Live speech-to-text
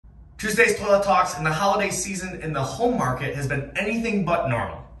Tuesday's Toilet Talks and the holiday season in the home market has been anything but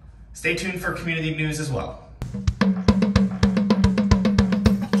normal. Stay tuned for community news as well.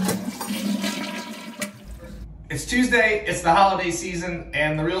 It's Tuesday, it's the holiday season,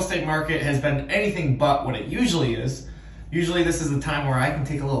 and the real estate market has been anything but what it usually is. Usually this is the time where I can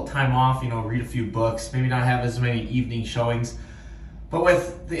take a little time off, read a few books, maybe not have as many evening showings. But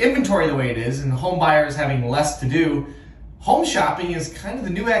with the inventory the way it is and home buyers having less to do, home shopping is kind of the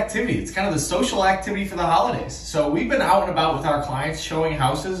new activity. It's kind of the social activity for the holidays. So we've been out and about with our clients showing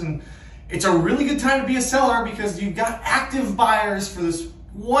houses, and it's a really good time to be a seller because you've got active buyers for this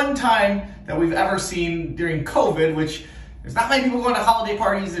one time that we've ever seen during COVID, which there's not many people going to holiday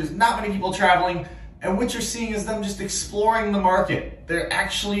parties, there's not many people traveling, and what you're seeing is them just exploring the market. They're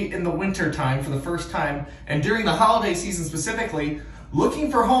actually in the winter time for the first time, and during the holiday season specifically,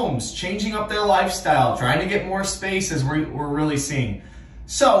 looking for homes, changing up their lifestyle, trying to get more space as we're really seeing.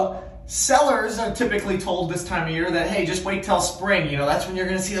 So sellers are typically told this time of year that, hey, just wait till spring. That's when you're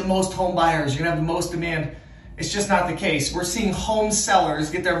gonna see the most home buyers, you're gonna have the most demand. It's just not the case. We're seeing home sellers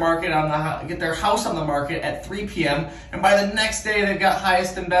get their house on the market at 3 p.m. and by the next day they've got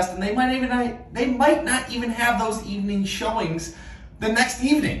highest and best, and they might not even have those evening showings the next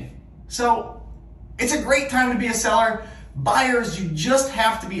evening. So it's a great time to be a seller. Buyers, you just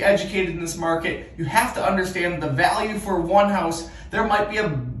have to be educated in this market. You have to understand the value for one house. There might be a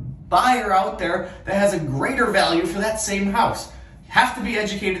buyer out there that has a greater value for that same house. You have to be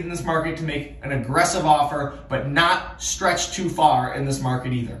educated in this market to make an aggressive offer, but not stretch too far in this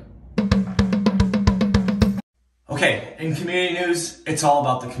market either. Okay, in community news, it's all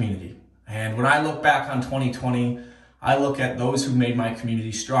about the community. And when I look back on 2020, I look at those who made my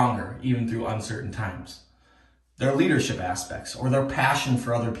community stronger, even through uncertain times. Their leadership aspects, or their passion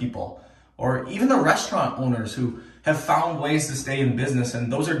for other people, or even the restaurant owners who have found ways to stay in business,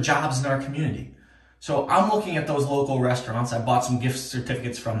 and those are jobs in our community. So I'm looking at those local restaurants. I bought some gift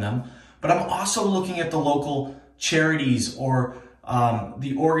certificates from them, but I'm also looking at the local charities or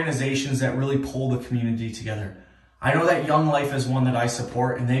the organizations that really pull the community together. I know that Young Life is one that I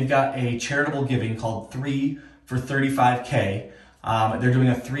support, and they've got a charitable giving called 3 for 35K. They're doing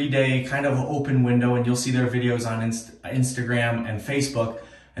a 3-day kind of open window, and you'll see their videos on Instagram and Facebook,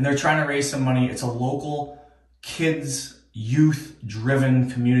 and they're trying to raise some money. It's a local kids,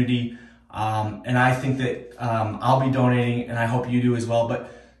 youth-driven community, and I think that I'll be donating, and I hope you do as well.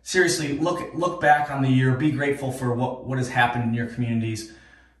 But seriously, look back on the year. Be grateful for what has happened in your communities.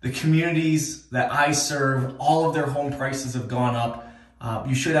 The communities that I serve, all of their home prices have gone up.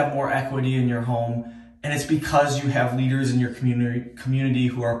 You should have more equity in your home. And it's because you have leaders in your community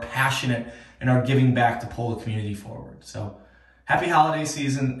who are passionate and are giving back to pull the community forward. So happy holiday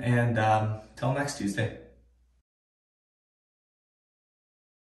season, and till next Tuesday.